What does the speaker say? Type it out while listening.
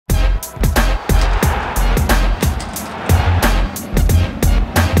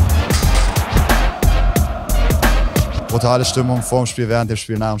brutale Stimmung vor dem Spiel, während dem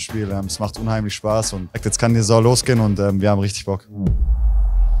Spiel, nach dem Spiel. Es macht unheimlich Spaß und jetzt kann die Saison losgehen und wir haben richtig Bock.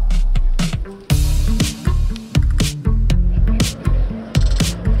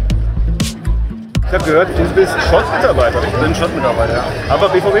 Ich habe gehört, du bist Schott-Mitarbeiter. Ich bin Schott-Mitarbeiter, ja. Aber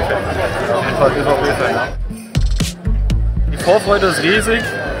BVB-Fan. Auf jeden Fall BVB-Fan, ja. Die Vorfreude ist riesig.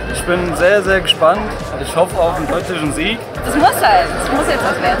 Ich bin sehr, sehr gespannt. Ich hoffe auf einen deutlichen Sieg. Das muss halt. Das muss jetzt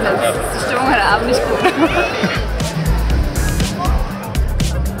was werden. Sonst ist die Stimmung heute Abend nicht gut.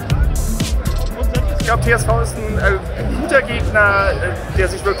 Ich glaube, TSV ist ein guter Gegner, der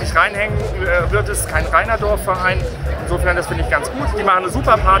sich wirklich reinhängen wird. Es ist kein reiner Dorfverein. Insofern, das finde ich ganz gut. Die machen eine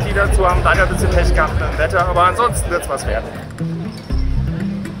super Party dazu, haben leider ein bisschen Pech gehabt mit dem Wetter, aber ansonsten wird es was werden.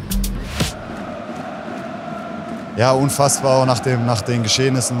 Ja, unfassbar, auch nach den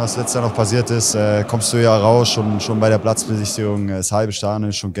Geschehnissen, was letztes Jahr noch passiert ist, kommst du ja raus, schon bei der Platzbesichtigung, das halbe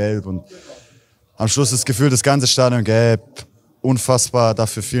Stadion ist schon gelb und am Schluss ist gefühlt das ganze Stadion gelb. Unfassbar,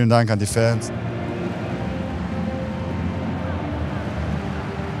 dafür vielen Dank an die Fans.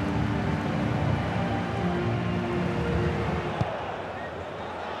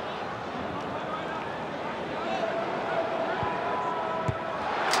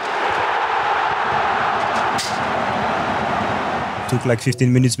 Took like 15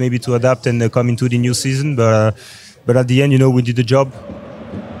 minutes maybe to adapt and come into the new season, but at the end, you know, we did the job.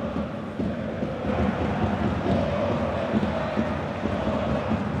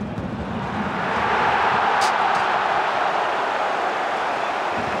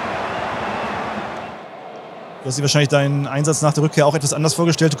 Du hast dir wahrscheinlich deinen Einsatz nach der Rückkehr auch etwas anders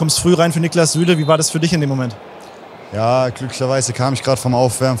vorgestellt. Du kommst früh rein für Niklas Süle. Wie war das für dich in dem Moment? Ja, glücklicherweise kam ich gerade vom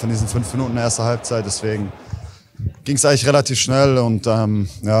Aufwärmen von diesen 5 Minuten der ersten Halbzeit, deswegen ging es eigentlich relativ schnell und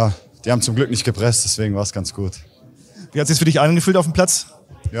ja, die haben zum Glück nicht gepresst, deswegen war es ganz gut. Wie hat es sich für dich angefühlt auf dem Platz?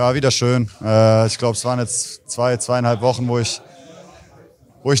 Ja, wieder schön. Ich glaube, es waren jetzt 2,5 Wochen, wo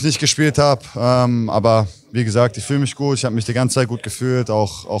ich nicht gespielt habe. Aber wie gesagt, ich fühle mich gut, ich habe mich die ganze Zeit gut gefühlt,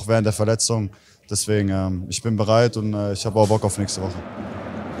 auch während der Verletzung. Deswegen, ich bin bereit und ich habe auch Bock auf nächste Woche.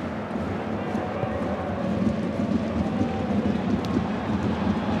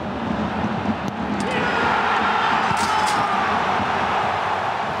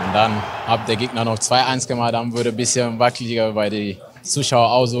 Und dann hat der Gegner noch 2-1 gemacht, dann wurde ein bisschen wackeliger, weil die Zuschauer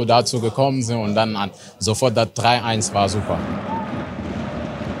auch so dazu gekommen sind und dann sofort das 3-1 war super.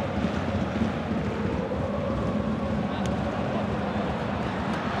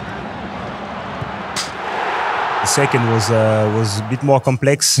 The second was a bit more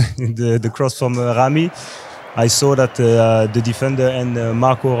complex, the cross from Rami. I saw that the defender and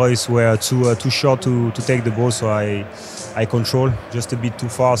Marco Reus were too short to take the ball, so I controlled just a bit too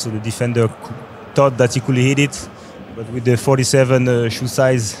far, so the defender thought that he could hit it. But with the 47 shoe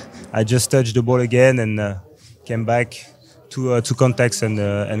size, I just touched the ball again and came back to contacts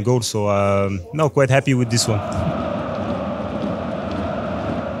and goal. So no, quite happy with this one.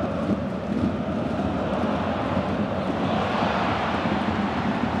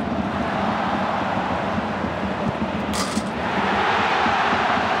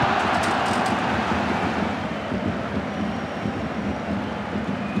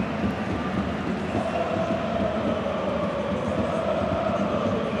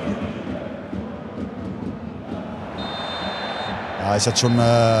 Ja, ich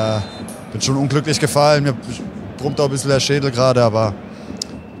bin schon unglücklich gefallen, mir brummt auch ein bisschen der Schädel gerade, aber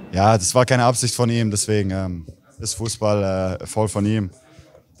ja, das war keine Absicht von ihm, deswegen ist Fußball voll von ihm.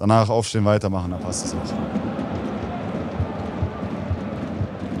 Danach aufstehen, weitermachen, dann passt es auch.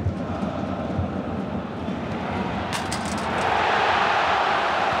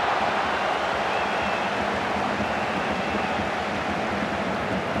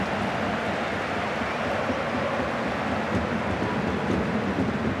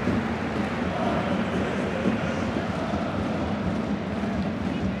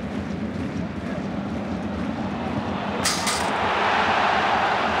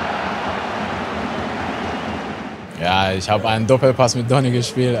 Ja, ich habe einen Doppelpass mit Donny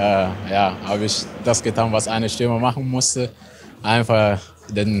gespielt. Ja, habe ich das getan, was eine Stürmer machen musste. Einfach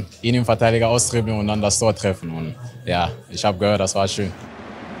den Innenverteidiger austribbeln und dann das Tor treffen. Und ja, ich habe gehört, das war schön.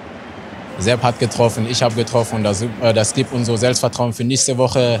 Sepp hat getroffen, ich habe getroffen. Das gibt uns so Selbstvertrauen für nächste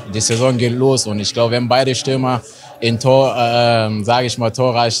Woche. Die Saison geht los und ich glaube, wenn beide Stürmer in Tor, sage ich mal,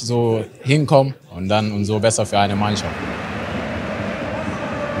 torreich so hinkommen und dann umso besser für eine Mannschaft.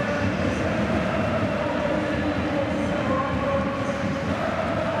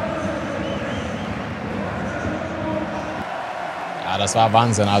 das war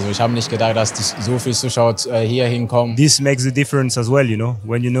Wahnsinn. Also ich habe nicht gedacht, dass so viele Zuschauer hier hinkommen. This makes the difference as well, you know,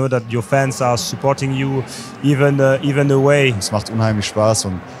 when you know that your fans are supporting you, even away. Es macht unheimlich Spaß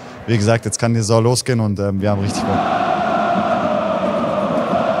und wie gesagt, jetzt kann die Saison losgehen und wir haben richtig Bock.